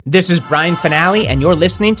This is Brian Finale, and you're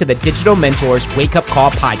listening to the Digital Mentors Wake Up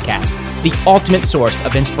Call podcast, the ultimate source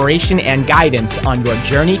of inspiration and guidance on your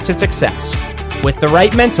journey to success. With the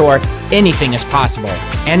right mentor, anything is possible.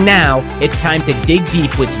 And now, it's time to dig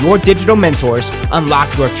deep with your digital mentors,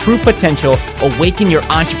 unlock your true potential, awaken your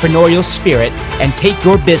entrepreneurial spirit, and take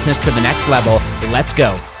your business to the next level. Let's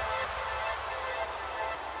go.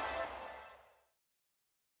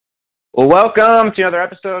 Well, welcome to another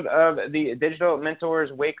episode of the Digital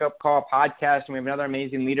Mentors Wake Up Call podcast. And we have another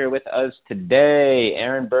amazing leader with us today,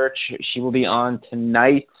 Erin Birch. She will be on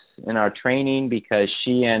tonight in our training because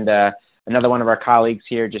she and another one of our colleagues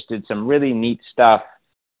here just did some really neat stuff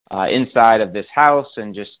inside of this house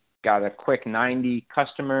and just got a quick 90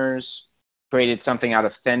 customers, created something out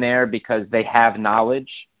of thin air because they have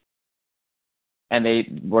knowledge. And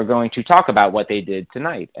they were going to talk about what they did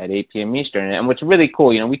tonight at 8 p.m. Eastern. And what's really cool,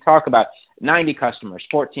 we talk about 90 customers,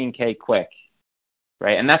 14K quick,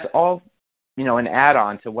 right? And that's all, an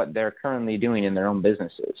add-on to what they're currently doing in their own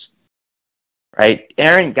businesses, right?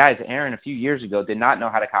 Erin, a few years ago, did not know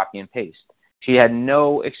how to copy and paste. She had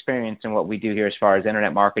no experience in what we do here as far as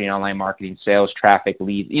internet marketing, online marketing, sales, traffic,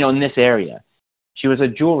 leads, in this area. She was a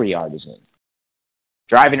jewelry artisan,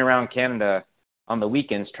 driving around Canada on the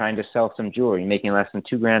weekends trying to sell some jewelry, making less than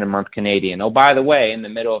 $2,000 a month Canadian. Oh, by the way, in the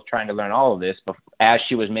middle of trying to learn all of this, as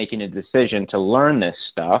she was making a decision to learn this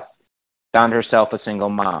stuff, found herself a single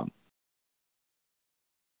mom.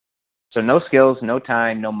 So no skills, no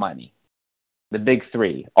time, no money. The big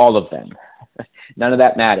three, all of them. None of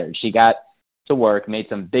that mattered. She got to work, made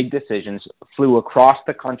some big decisions, flew across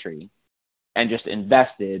the country, and just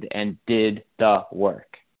invested and did the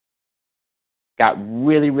work. Got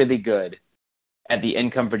really, really good at the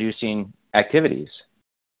income-producing activities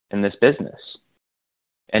in this business.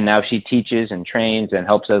 And now she teaches and trains and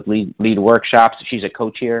helps us lead workshops. She's a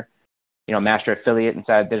coach here, master affiliate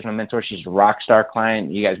inside Digital Mentor. She's a rock star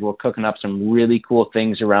client. You guys, we're cooking up some really cool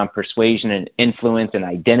things around persuasion and influence and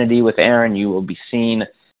identity with Erin. You will be seeing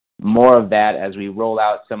more of that as we roll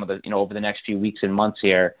out some of the, over the next few weeks and months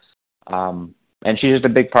here. And she's just a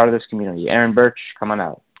big part of this community. Erin Birch, come on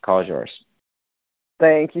out. The call is yours.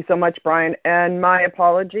 Thank you so much, Brian. And my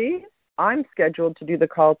apologies, I'm scheduled to do the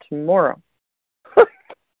call tomorrow.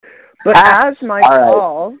 But as my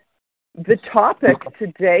call, the topic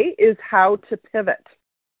today is how to pivot.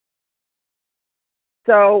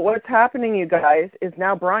 So what's happening, you guys, is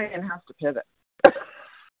now Brian has to pivot.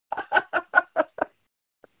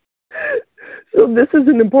 So this is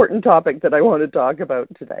an important topic that I want to talk about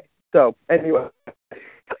today. So anyway.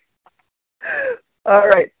 All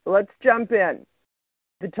right, let's jump in.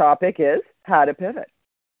 The topic is how to pivot.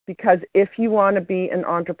 Because if you want to be an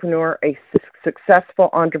entrepreneur, a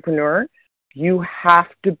successful entrepreneur, you have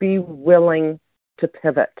to be willing to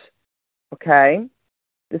pivot. Okay?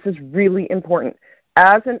 This is really important.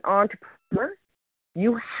 As an entrepreneur,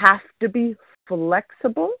 you have to be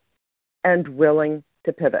flexible and willing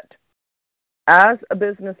to pivot. As a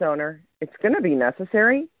business owner, it's going to be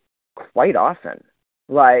necessary quite often,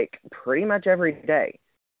 like pretty much every day.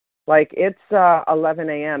 Like it's 11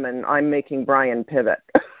 a.m. and I'm making Brian pivot.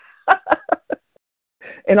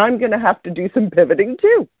 And I'm going to have to do some pivoting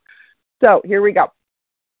too. So here we go.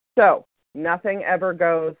 So nothing ever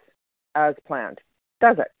goes as planned,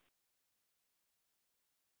 does it?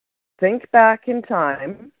 Think back in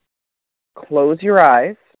time. Close your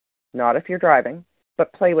eyes. Not if you're driving,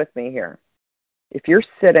 but play with me here. If you're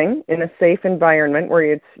sitting in a safe environment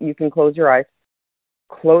where you can close your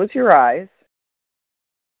eyes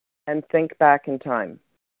and think back in time.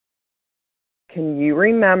 Can you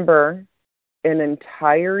remember an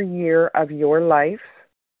entire year of your life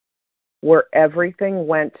where everything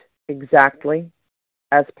went exactly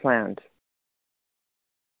as planned?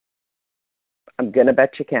 I'm going to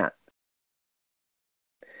bet you can't.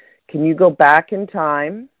 Can you go back in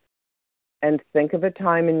time and think of a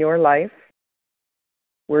time in your life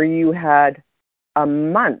where you had a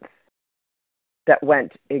month that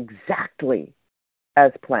went exactly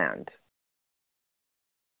as planned?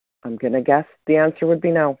 I'm going to guess the answer would be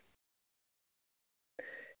no.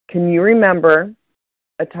 Can you remember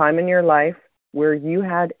a time in your life where you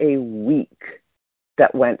had a week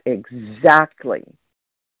that went exactly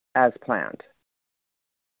as planned?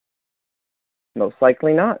 Most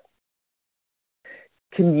likely not.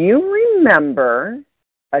 Can you remember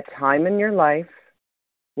a time in your life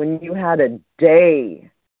when you had a day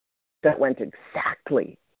that went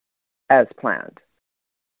exactly as planned?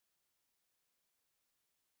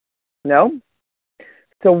 No?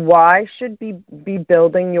 So why should be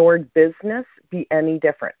building your business be any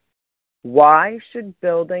different? Why should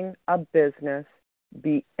building a business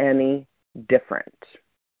be any different?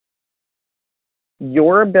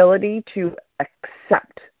 Your ability to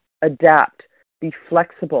accept, adapt, be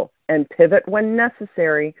flexible, and pivot when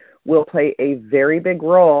necessary will play a very big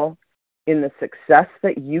role in the success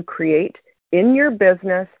that you create in your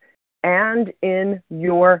business and in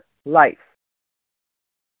your life.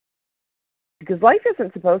 Because life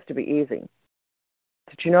isn't supposed to be easy.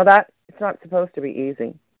 Did you know that? It's not supposed to be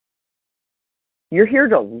easy. You're here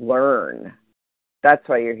to learn. That's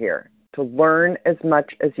why you're here, to learn as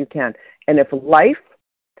much as you can. And if life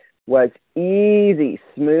was easy,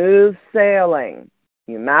 smooth sailing,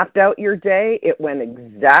 you mapped out your day, it went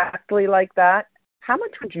exactly like that, how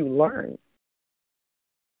much would you learn?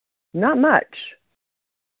 Not much.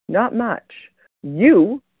 Not much.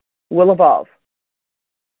 You will evolve.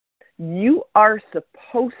 You are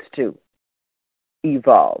supposed to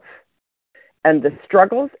evolve. And the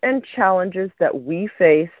struggles and challenges that we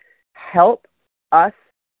face help us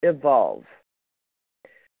evolve.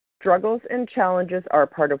 Struggles and challenges are a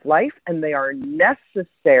part of life, and they are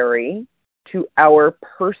necessary to our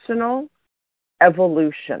personal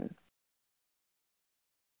evolution.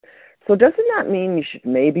 So doesn't that mean you should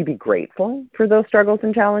maybe be grateful for those struggles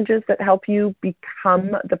and challenges that help you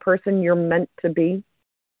become the person you're meant to be?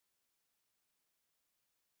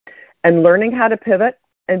 And learning how to pivot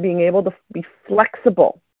and being able to be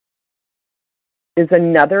flexible is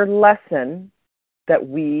another lesson that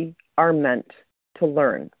we are meant to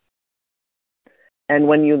learn. And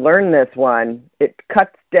when you learn this one, it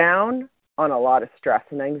cuts down on a lot of stress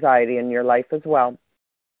and anxiety in your life as well.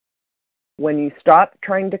 When you stop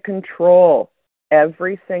trying to control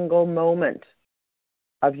every single moment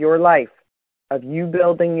of your life, of you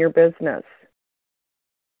building your business,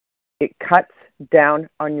 it cuts down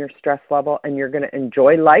on your stress level, and you're going to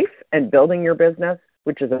enjoy life and building your business,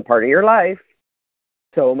 which is a part of your life,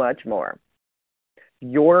 so much more.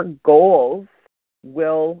 Your goals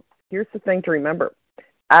will, here's the thing to remember,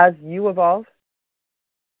 as you evolve,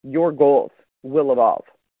 your goals will evolve.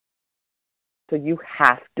 So you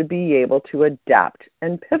have to be able to adapt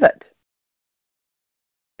and pivot.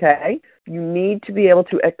 Okay? You need to be able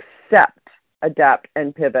to accept, adapt,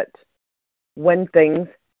 and pivot when things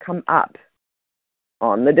come up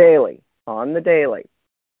on the daily.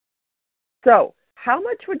 So, how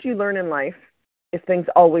much would you learn in life if things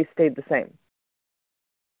always stayed the same?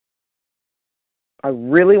 I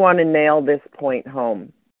really want to nail this point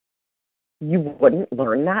home. You wouldn't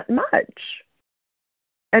learn that much.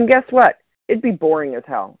 And guess what? It'd be boring as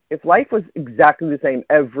hell. If life was exactly the same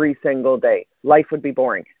every single day, life would be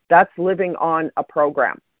boring. That's living on a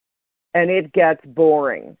program. And it gets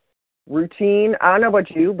boring. Routine, I don't know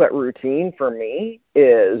about you, but routine for me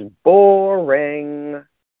is boring.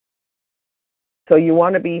 So you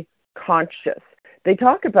want to be conscious. They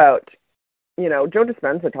talk about, Joe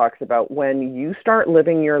Dispenza talks about when you start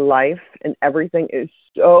living your life and everything is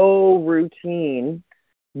so routine,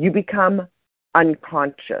 you become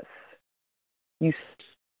unconscious. You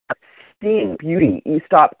stop seeing beauty. You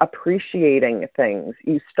stop appreciating things.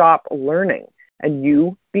 You stop learning, and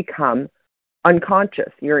you become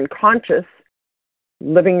unconscious. You're unconscious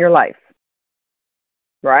living your life,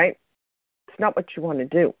 right? It's not what you want to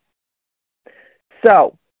do.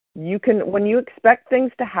 So when you expect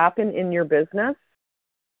things to happen in your business,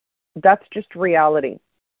 that's just reality.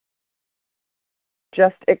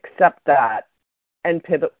 Just accept that and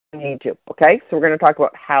pivot when you need to, okay? So we're going to talk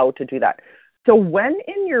about how to do that. So when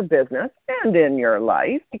in your business and in your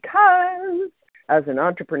life, because as an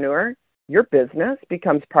entrepreneur, your business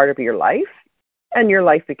becomes part of your life and your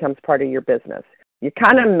life becomes part of your business. You're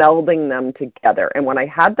kind of melding them together. And when I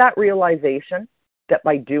had that realization that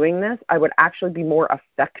by doing this, I would actually be more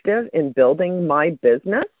effective in building my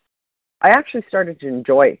business, I actually started to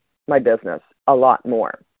enjoy my business a lot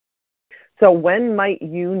more. So when might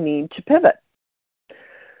you need to pivot?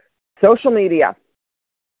 Social media.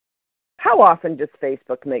 How often does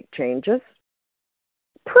Facebook make changes?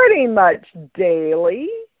 Pretty much daily.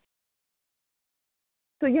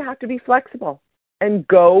 So you have to be flexible and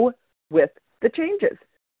go with the changes.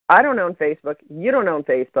 I don't own Facebook. You don't own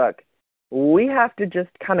Facebook. We have to just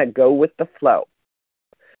kind of go with the flow.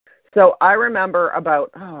 So I remember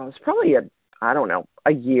about, it was probably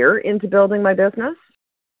a year into building my business.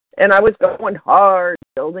 And I was going hard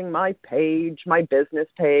building my page, my business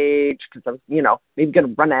page, because I was, maybe going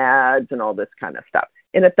to run ads and all this kind of stuff.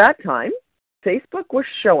 And at that time, Facebook was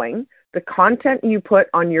showing the content you put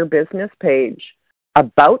on your business page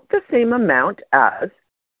about the same amount as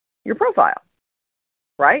your profile,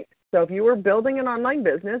 right? So if you were building an online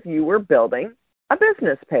business, you were building a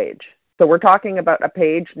business page. So we're talking about a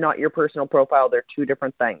page, not your personal profile. They're two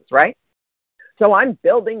different things, right? So I'm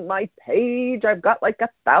building my page. I've got like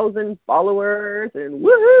 1,000 followers and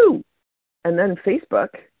woohoo. And then Facebook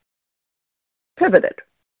pivoted.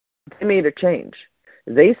 They made a change.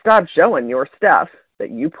 They stopped showing your stuff that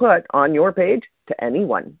you put on your page to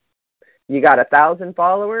anyone. You got 1,000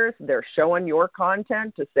 followers. They're showing your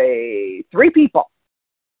content to, say, 3 people.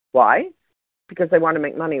 Why? Because they want to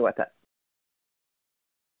make money with it.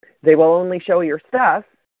 They will only show your stuff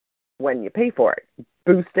when you pay for it,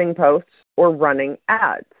 boosting posts or running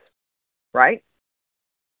ads, right?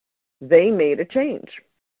 They made a change.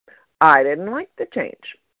 I didn't like the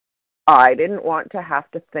change. I didn't want to have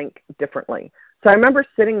to think differently. So I remember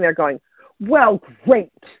sitting there going, well,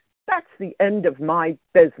 great. That's the end of my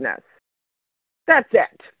business. That's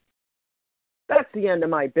it. That's the end of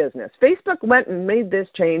my business. Facebook went and made this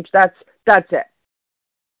change. That's it.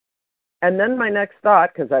 And then my next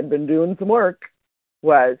thought, because I'd been doing some work,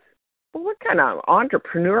 was, well, what kind of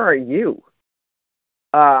entrepreneur are you?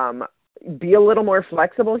 Be a little more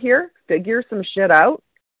flexible here. Figure some shit out.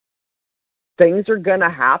 Things are going to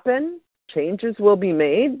happen. Changes will be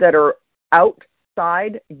made that are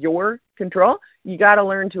outside your control. You got to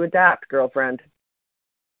learn to adapt, girlfriend.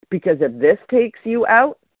 Because if this takes you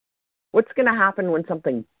out, what's going to happen when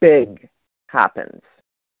something big happens?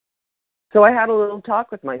 So I had a little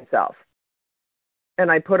talk with myself.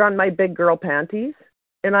 And I put on my big girl panties,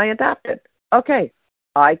 and I adapted. Okay,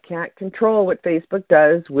 I can't control what Facebook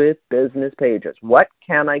does with business pages. What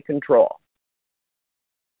can I control?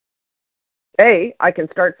 A, I can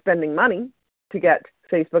start spending money to get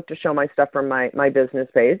Facebook to show my stuff from my business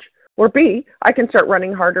page. Or B, I can start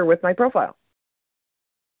running harder with my profile.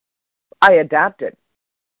 I adapted.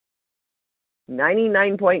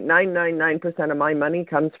 99.999% of my money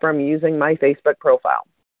comes from using my Facebook profile.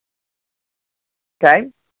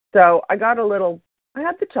 Okay? So I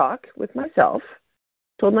had the talk with myself,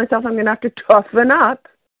 told myself I'm going to have to toughen up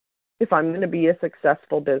if I'm going to be a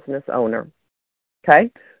successful business owner.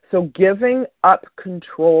 Okay? So giving up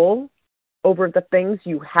control over the things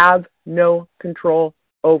you have no control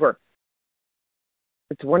over.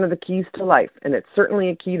 It's one of the keys to life, and it's certainly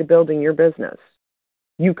a key to building your business.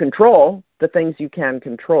 You control the things you can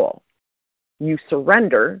control. You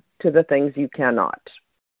surrender to the things you cannot.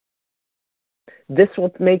 This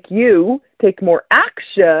will make you take more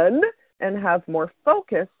action and have more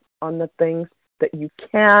focus on the things that you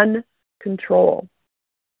can control.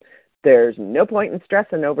 There's no point in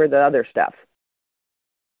stressing over the other stuff.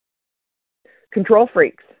 Control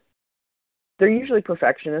freaks. They're usually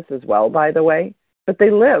perfectionists as well, by the way, but they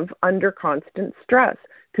live under constant stress.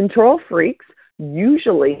 Control freaks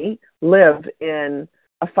usually live in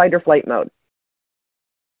a fight or flight mode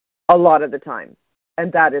a lot of the time,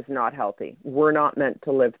 and that is not healthy. We're not meant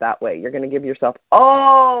to live that way. You're going to give yourself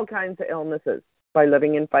all kinds of illnesses by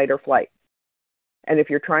living in fight or flight. And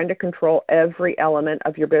if you're trying to control every element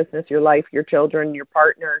of your business, your life, your children, your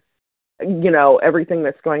partner, everything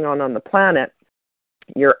that's going on the planet,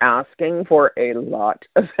 you're asking for a lot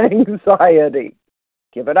of anxiety.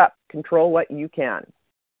 Give it up. Control what you can.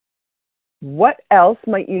 What else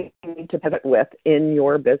might you need to pivot with in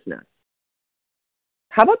your business?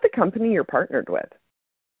 How about the company you're partnered with?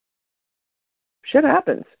 Shit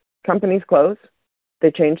happens. Companies close.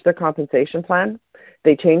 They change their compensation plan.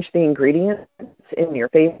 They change the ingredients in your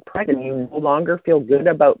favorite product, and you no longer feel good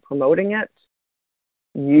about promoting it.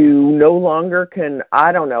 You no longer can,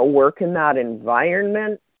 work in that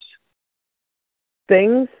environment.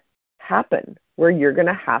 Things happen where you're going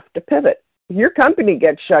to have to pivot. If your company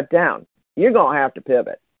gets shut down, you're going to have to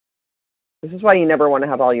pivot. This is why you never want to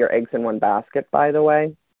have all your eggs in one basket, by the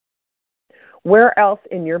way. Where else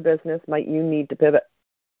in your business might you need to pivot?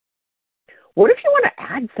 What if you want to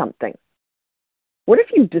add something? What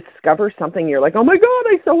if you discover something, you're like, oh my God,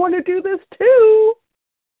 I so want to do this too?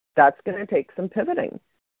 That's going to take some pivoting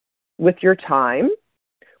with your time,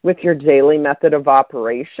 with your daily method of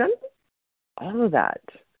operation, all of that.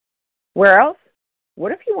 Where else?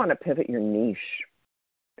 What if you want to pivot your niche?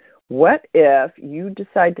 What if you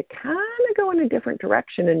decide to kind of go in a different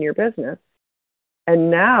direction in your business,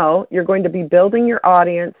 and now you're going to be building your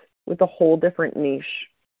audience with a whole different niche?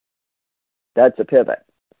 That's a pivot.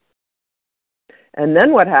 And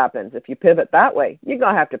then what happens if you pivot that way? You're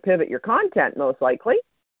going to have to pivot your content most likely.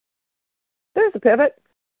 There's a pivot.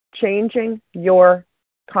 Changing your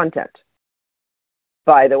content.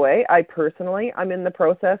 By the way, I'm in the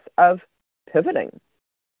process of pivoting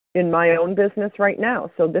in my own business right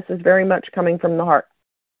now. So this is very much coming from the heart.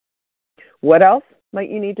 What else might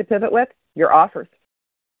you need to pivot with? Your offers.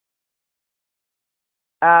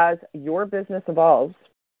 As your business evolves,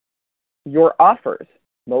 your offers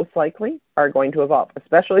most likely are going to evolve,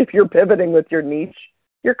 especially if you're pivoting with your niche,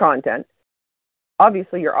 your content.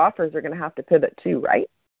 Obviously, your offers are going to have to pivot too, right?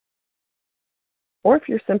 Or if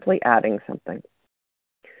you're simply adding something.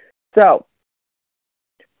 So,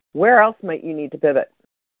 where else might you need to pivot?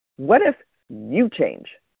 What if you change?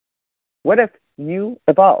 What if you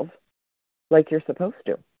evolve like you're supposed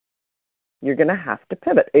to? You're going to have to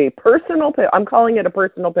pivot. A personal pivot. I'm calling it a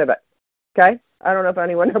personal pivot. Okay? I don't know if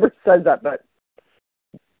anyone ever says that, but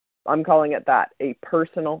I'm calling it that, a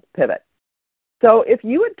personal pivot. So if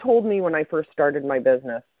you had told me when I first started my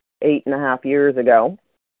business 8.5 years ago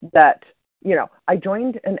that, I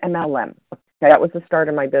joined an MLM. Okay, that was the start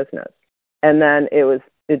of my business. And then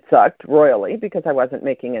it sucked royally because I wasn't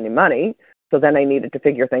making any money. So then I needed to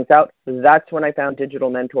figure things out. That's when I found digital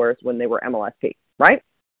mentors when they were MLSP, right?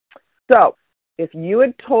 So if you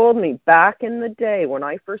had told me back in the day when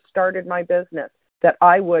I first started my business that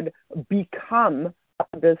I would become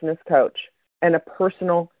a business coach and a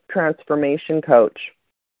personal transformation coach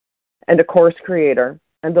and a course creator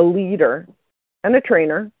and a leader and a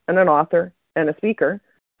trainer and an author and a speaker,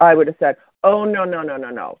 I would have said, oh,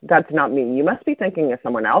 no, that's not me. You must be thinking of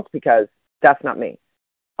someone else because that's not me.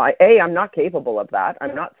 I'm not capable of that.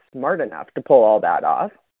 I'm not smart enough to pull all that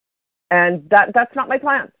off. And that's not my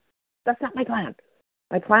plan. That's not my plan.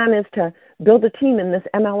 My plan is to build a team in this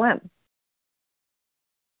MLM.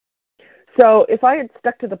 So if I had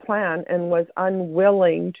stuck to the plan and was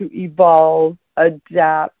unwilling to evolve,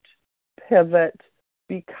 adapt, pivot,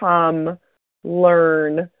 become,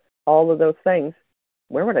 learn, all of those things,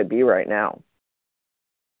 where would I be right now?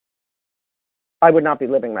 I would not be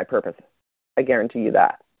living my purpose. I guarantee you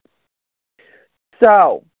that.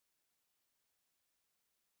 So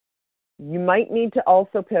you might need to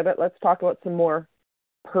also pivot. Let's talk about some more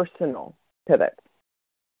personal pivots.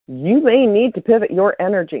 You may need to pivot your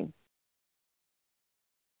energy.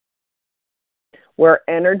 Where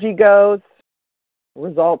energy goes,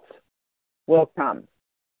 results will come.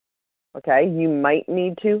 Okay? You might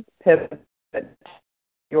need to pivot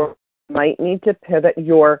your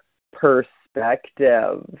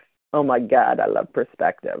perspective. Oh my God, I love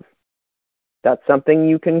perspective. That's something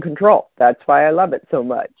you can control. That's why I love it so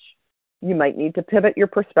much. You might need to pivot your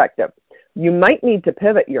perspective. You might need to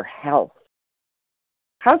pivot your health.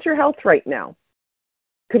 How's your health right now?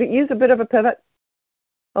 Could it use a bit of a pivot?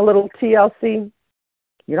 A little TLC?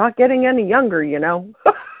 You're not getting any younger,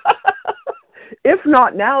 If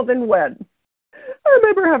not now, then when? I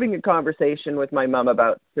remember having a conversation with my mom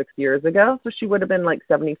about 6 years ago, so she would have been like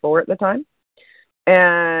 74 at the time.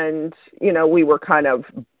 And, we were kind of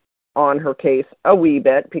on her case a wee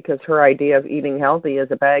bit because her idea of eating healthy is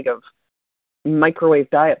a bag of microwave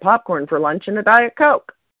diet popcorn for lunch and a Diet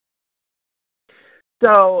Coke.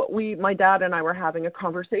 So my dad and I were having a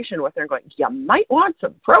conversation with her going, you might want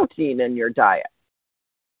some protein in your diet.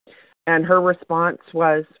 And her response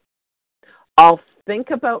was, I'll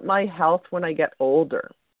think about my health when I get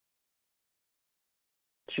older.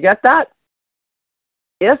 Did you get that?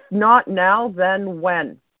 If not now, then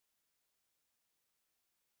when?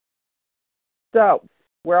 So,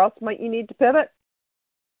 where else might you need to pivot?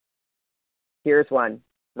 Here's one.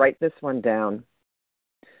 Write this one down.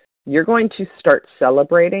 You're going to start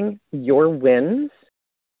celebrating your wins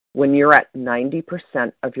when you're at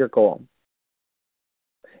 90% of your goal.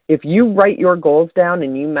 If you write your goals down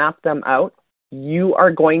and you map them out, you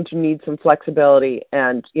are going to need some flexibility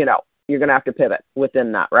and, you're going to have to pivot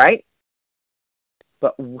within that, right?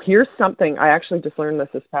 But here's something, I actually just learned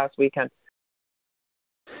this past weekend.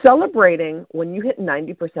 Celebrating when you hit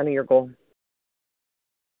 90% of your goal.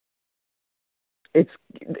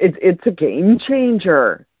 It's a game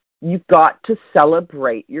changer. You've got to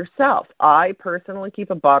celebrate yourself. I personally keep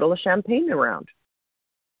a bottle of champagne around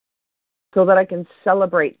so that I can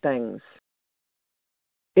celebrate things.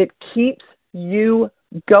 It keeps you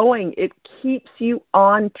going. It keeps you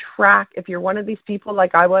on track. If you're one of these people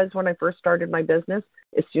like I was when I first started my business,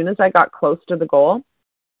 as soon as I got close to the goal,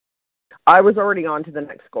 I was already on to the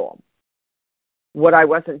next goal. What I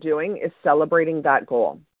wasn't doing is celebrating that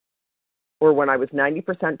goal. Or when I was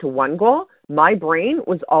 90% to one goal, my brain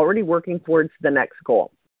was already working towards the next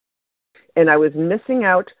goal. And I was missing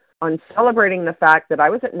out on celebrating the fact that I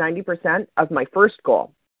was at 90% of my first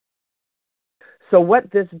goal. So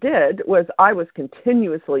what this did was I was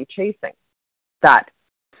continuously chasing that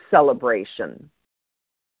celebration.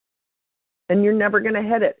 And you're never going to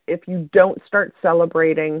hit it if you don't start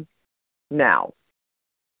celebrating now.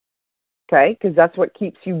 Okay? Because that's what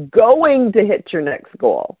keeps you going to hit your next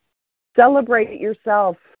goal. Celebrate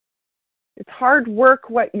yourself. It's hard work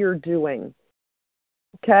what you're doing.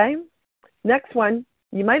 Okay? Next one,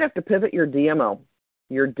 you might have to pivot your DMO.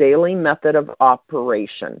 your daily method of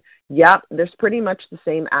operation. Yep, there's pretty much the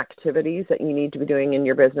same activities that you need to be doing in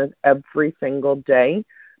your business every single day,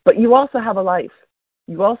 but you also have a life.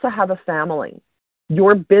 You also have a family.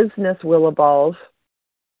 Your business will evolve,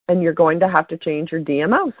 and you're going to have to change your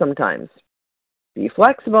DMO sometimes. Be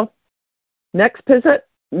flexible. Next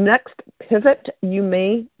pivot you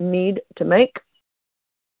may need to make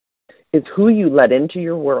is who you let into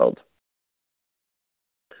your world.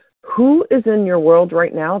 Who is in your world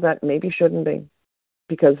right now that maybe shouldn't be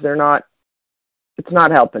because it's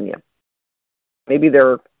not helping you. Maybe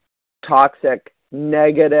they're toxic,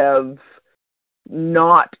 negative,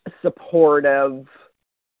 not supportive.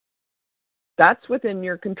 That's within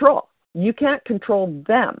your control. You can't control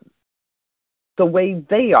them the way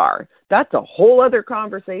they are. That's a whole other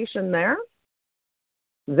conversation there.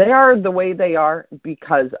 They are the way they are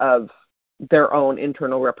because of their own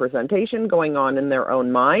internal representation going on in their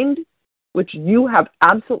own mind, which you have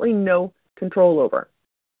absolutely no control over.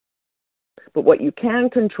 But what you can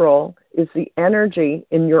control is the energy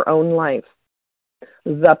in your own life.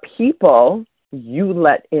 The people you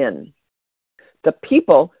let in. The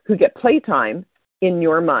people who get playtime in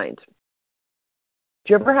your mind.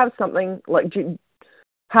 Do you ever have something like,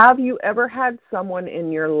 have you ever had someone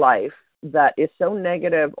in your life that is so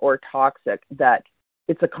negative or toxic that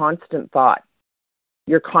it's a constant thought?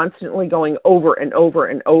 You're constantly going over and over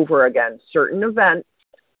and over again certain events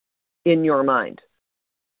in your mind,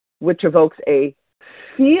 which evokes a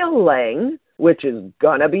feeling, which is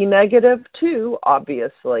going to be negative too,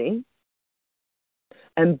 obviously.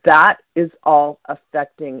 And that is all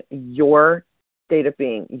affecting your state of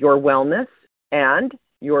being, your wellness, and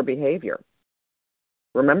your behavior.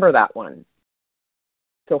 Remember that one.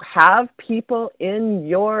 So have people in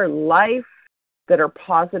your life that are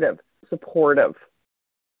positive, supportive,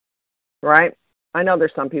 right? I know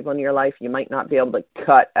there's some people in your life you might not be able to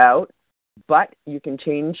cut out, but you can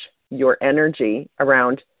change your energy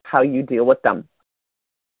around how you deal with them.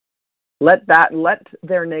 Let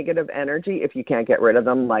their negative energy, if you can't get rid of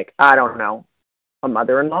them, like, I don't know, a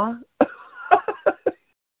mother-in-law.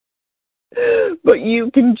 But you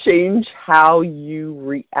can change how you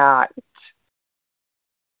react.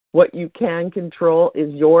 What you can control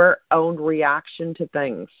is your own reaction to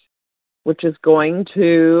things, which is going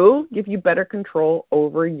to give you better control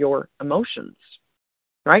over your emotions,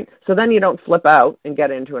 right? So then you don't flip out and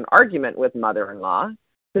get into an argument with mother-in-law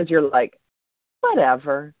because you're like,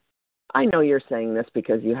 whatever. I know you're saying this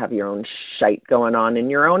because you have your own shite going on in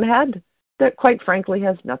your own head that quite frankly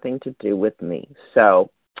has nothing to do with me. So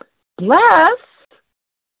bless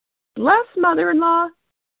mother-in-law,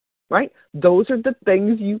 right? Those are the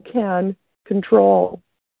things you can control,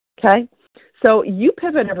 okay? So you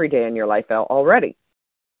pivot every day in your life already.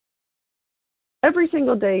 Every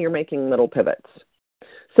single day you're making little pivots.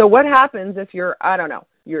 So what happens if you're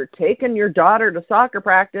taking your daughter to soccer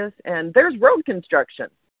practice and there's road construction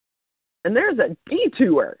and there's a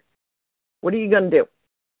detour? What are you going to do?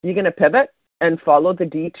 You're going to pivot and follow the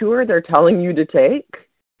detour they're telling you to take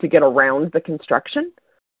to get around the construction?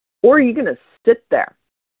 Or are you going to sit there?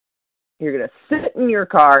 You're going to sit in your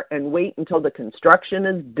car and wait until the construction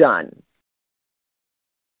is done.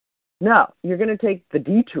 No, you're going to take the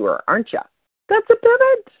detour, aren't you? That's a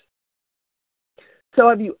pivot. So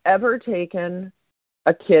have you ever taken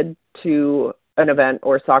a kid to an event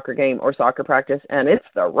or soccer game or soccer practice and it's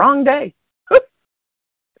the wrong day?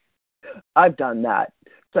 I've done that.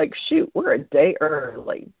 It's like, shoot, we're a day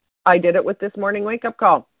early. I did it with this morning wake-up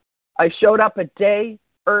call. I showed up a day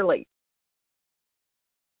early.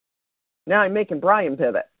 Now I'm making Brian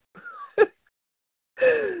pivot.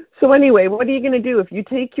 So anyway, what are you going to do if you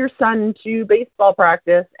take your son to baseball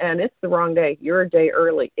practice and it's the wrong day? You're a day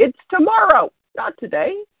early. It's tomorrow, not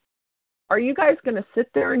today. Are you guys going to sit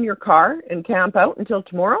there in your car and camp out until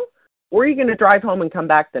tomorrow? Or are you going to drive home and come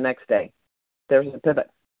back the next day? There's a pivot.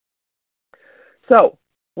 So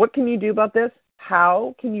what can you do about this?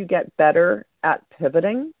 How can you get better at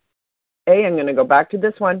pivoting? I'm going to go back to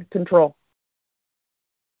this one, control.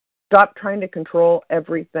 Stop trying to control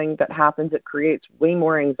everything that happens. It creates way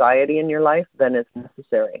more anxiety in your life than is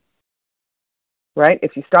necessary. Right?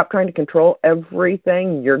 If you stop trying to control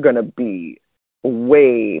everything, you're going to be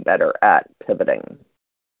way better at pivoting.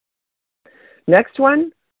 Next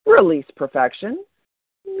one, release perfection.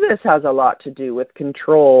 This has a lot to do with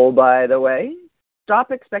control, by the way.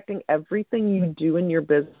 Stop expecting everything you do in your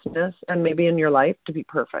business and maybe in your life to be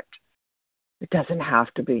perfect. It doesn't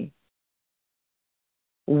have to be.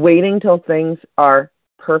 Waiting till things are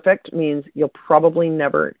perfect means you'll probably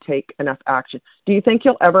never take enough action. Do you think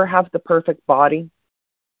you'll ever have the perfect body?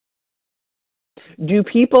 Do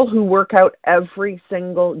people who work out every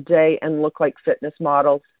single day and look like fitness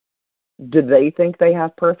models, do they think they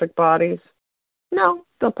have perfect bodies? No.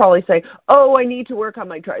 They'll probably say, oh, I need to work on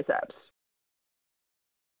my triceps.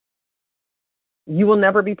 You will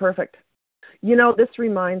never be perfect. You know, this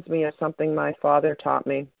reminds me of something my father taught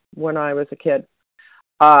me when I was a kid.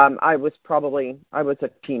 I was a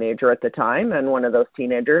teenager at the time, and one of those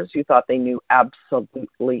teenagers who thought they knew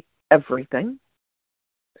absolutely everything.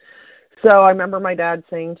 So I remember my dad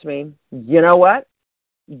saying to me, you know what?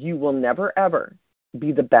 You will never, ever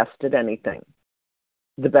be the best at anything.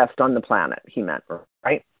 The best on the planet, he meant,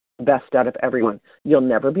 right? Best out of everyone. You'll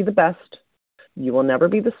never be the best. You will never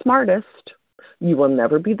be the smartest. You will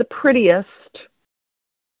never be the prettiest.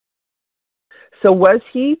 So was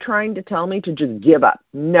he trying to tell me to just give up,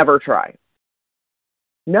 never try?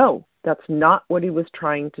 No, that's not what he was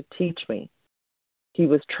trying to teach me. He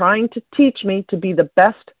was trying to teach me to be the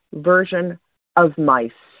best version of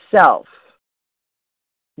myself,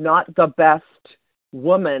 not the best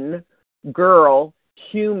woman, girl,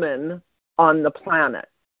 human on the planet.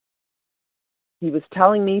 He was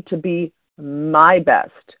telling me to be my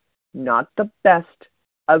best, not the best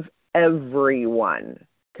of everyone,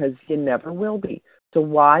 because you never will be. So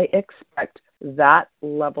why expect that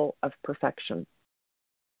level of perfection?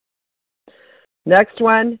 Next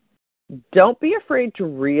one, don't be afraid to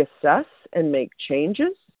reassess and make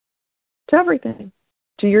changes to everything,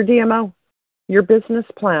 to your DMO, your business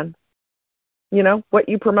plan, what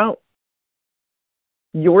you promote,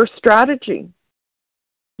 your strategy,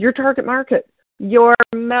 your target market, your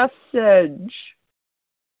message.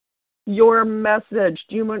 Your message.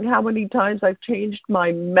 Do you know how many times I've changed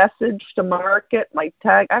my message to market, my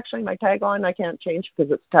tag? Actually, my tagline I can't change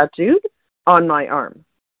because it's tattooed on my arm.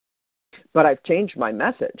 But I've changed my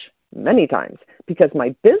message many times because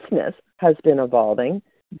my business has been evolving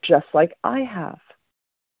just like I have.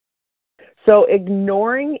 So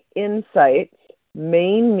ignoring insights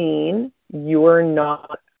may mean you're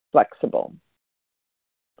not flexible.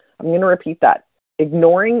 I'm going to repeat that.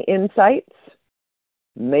 Ignoring insights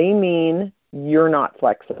may mean you're not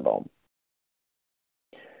flexible.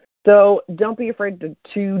 So don't be afraid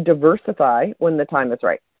to diversify when the time is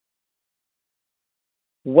right.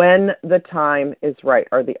 When the time is right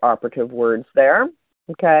are the operative words there,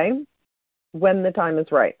 okay? When the time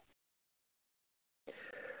is right.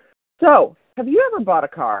 So, have you ever bought a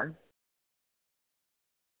car?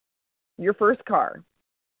 Your first car?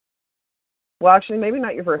 Well, actually, maybe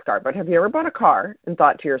not your first car, but have you ever bought a car and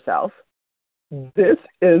thought to yourself, this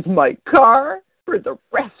is my car for the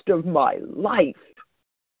rest of my life.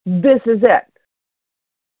 This is it.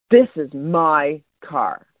 This is my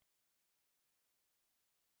car.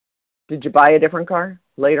 Did you buy a different car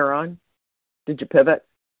later on? Did you pivot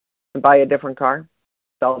and buy a different car?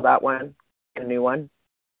 Sell that one, get a new one?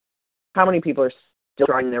 How many people are still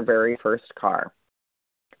driving their very first car?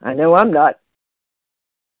 I know I'm not.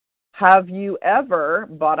 Have you ever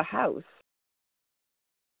bought a house?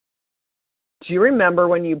 Do you remember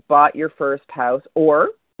when you bought your first house or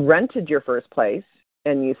rented your first place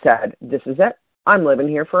and you said, this is it. I'm living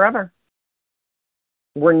here forever.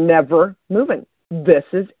 We're never moving. This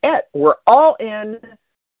is it. We're all in.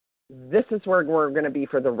 This is where we're going to be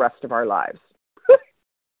for the rest of our lives.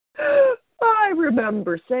 I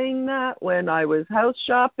remember saying that when I was house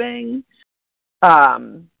shopping.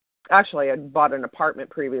 Actually, I bought an apartment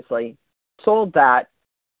previously, sold that,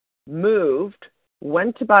 moved,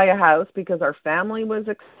 went to buy a house because our family was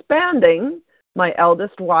expanding. My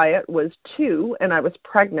eldest, Wyatt, was 2, and I was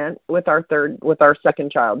pregnant with our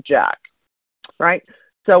second child, Jack, right?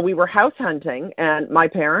 So we were house hunting, and my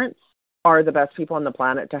parents are the best people on the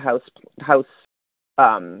planet to house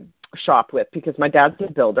shop with because my dad's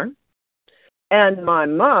a builder, and my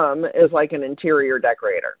mom is like an interior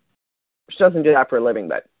decorator. She doesn't do that for a living,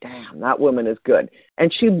 but damn, that woman is good.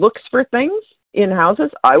 And she looks for things in houses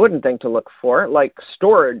I wouldn't think to look for, like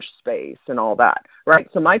storage space and all that, right?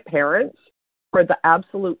 So my parents were the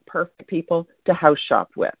absolute perfect people to house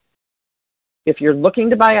shop with. If you're looking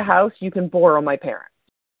to buy a house, you can borrow my parents.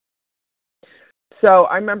 So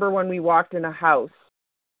I remember when we walked in a house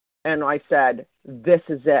and I said, this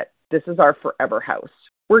is it. This is our forever house.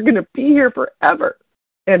 We're going to be here forever.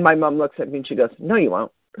 And my mom looks at me and she goes, no, you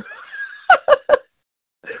won't.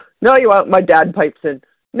 No, you won't. My dad pipes in,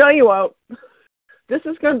 no, you won't. This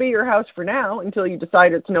is going to be your house for now until you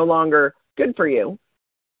decide it's no longer good for you.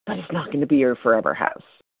 But it's not going to be your forever house.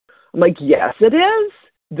 I'm like, yes, it is.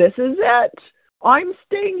 This is it. I'm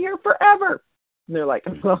staying here forever. And they're like,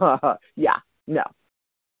 yeah, no.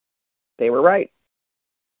 They were right.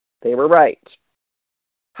 They were right.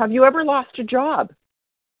 Have you ever lost a job?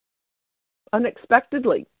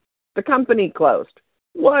 unexpectedly. The company closed.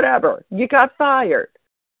 Whatever. You got fired.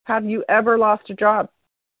 Have you ever lost a job?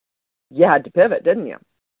 You had to pivot, didn't you?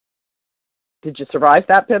 Did you survive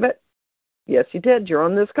that pivot? Yes, you did. You're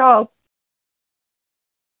on this call.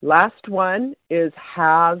 Last one is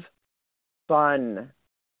have fun.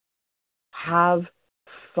 Have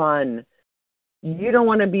fun. You don't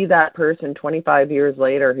want to be that person 25 years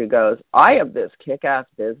later who goes, I have this kick-ass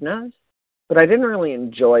business, but I didn't really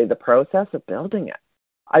enjoy the process of building it.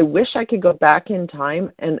 I wish I could go back in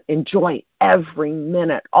time and enjoy every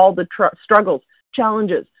minute, all the struggles,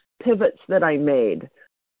 challenges, pivots that I made,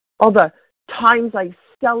 all the times I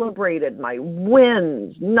celebrated my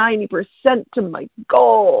wins, 90% to my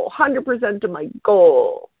goal, 100% to my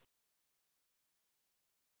goal.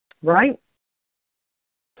 Right?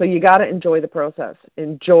 So you got to enjoy the process.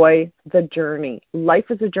 Enjoy the journey. Life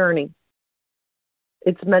is a journey.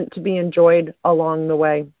 It's meant to be enjoyed along the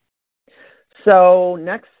way. So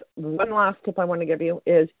next, one last tip I want to give you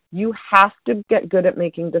is you have to get good at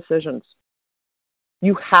making decisions.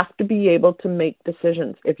 You have to be able to make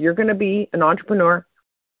decisions. If you're going to be an entrepreneur,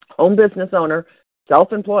 home business owner,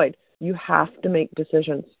 self-employed, you have to make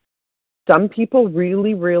decisions. Some people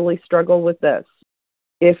really, really struggle with this.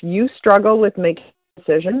 If you struggle with making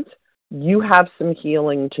decisions, you have some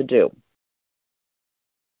healing to do.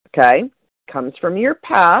 Okay? Comes from your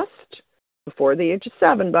past, before the age of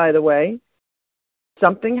 7, by the way.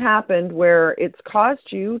 Something happened where it's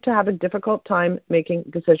caused you to have a difficult time making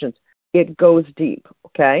decisions. It goes deep,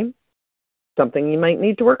 okay? Something you might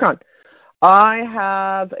need to work on. I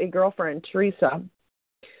have a girlfriend, Teresa.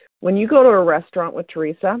 When you go to a restaurant with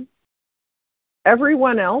Teresa,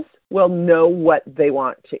 everyone else will know what they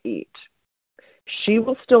want to eat. She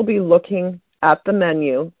will still be looking at the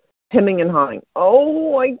menu, hemming and hawing.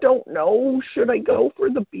 Oh, I don't know. Should I go for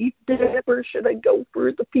the beef dip or should I go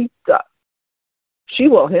for the pizza? She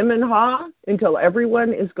will hem and haw until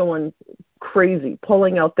everyone is going crazy,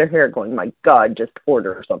 pulling out their hair, going, my God, just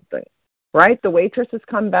order something. Right? The waitress has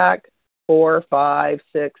come back 4, 5,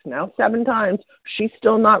 6, now 7 times. She's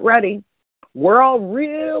still not ready. We're all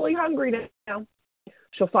really hungry now.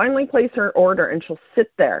 She'll finally place her order, and she'll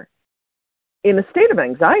sit there in a state of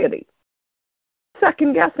anxiety,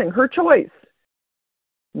 second-guessing her choice.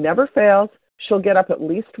 Never fails. She'll get up at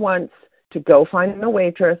least once to go find the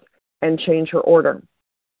waitress and change her order.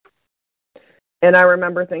 And I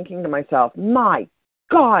remember thinking to myself, my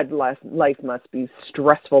God, life must be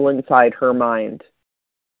stressful inside her mind.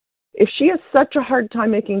 If she has such a hard time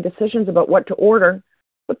making decisions about what to order,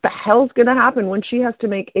 what the hell's going to happen when she has to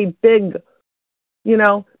make a big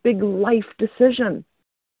life decision?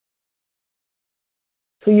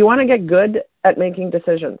 So you want to get good at making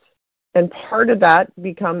decisions. And part of that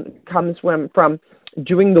comes from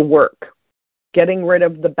doing the work, getting rid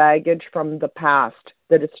of the baggage from the past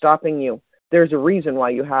that is stopping you. There's a reason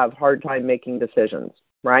why you have a hard time making decisions,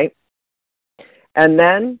 right? And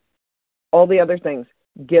then all the other things,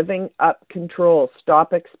 giving up control,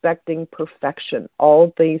 stop expecting perfection.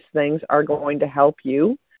 All these things are going to help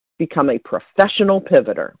you become a professional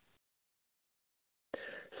pivoter.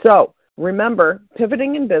 So remember,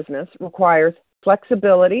 pivoting in business requires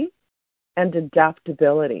flexibility and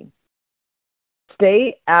adaptability.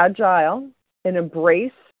 Stay agile and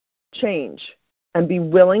embrace change and be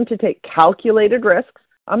willing to take calculated risks.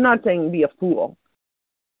 I'm not saying be a fool,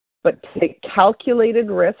 but take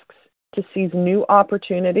calculated risks to seize new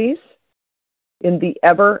opportunities in the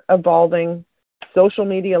ever-evolving social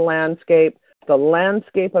media landscape, the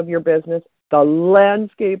landscape of your business, the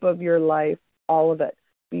landscape of your life, all of it.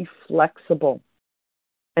 Be flexible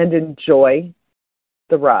and enjoy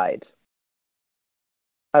the ride.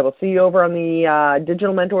 I will see you over on the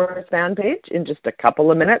Digital Mentors fan page in just a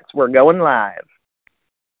couple of minutes. We're going live.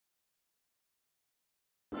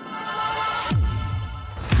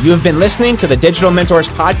 You have been listening to the Digital Mentors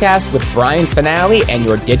podcast with Brian Finale and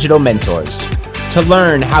your digital mentors. To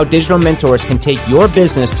learn how digital mentors can take your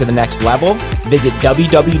business to the next level, visit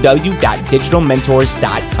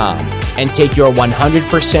www.digitalmentors.com and take your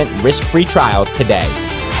 100% risk-free trial today.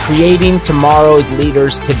 Creating tomorrow's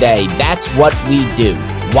leaders today. That's what we do.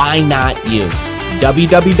 Why not you?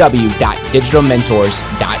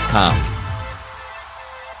 www.digitalmentors.com.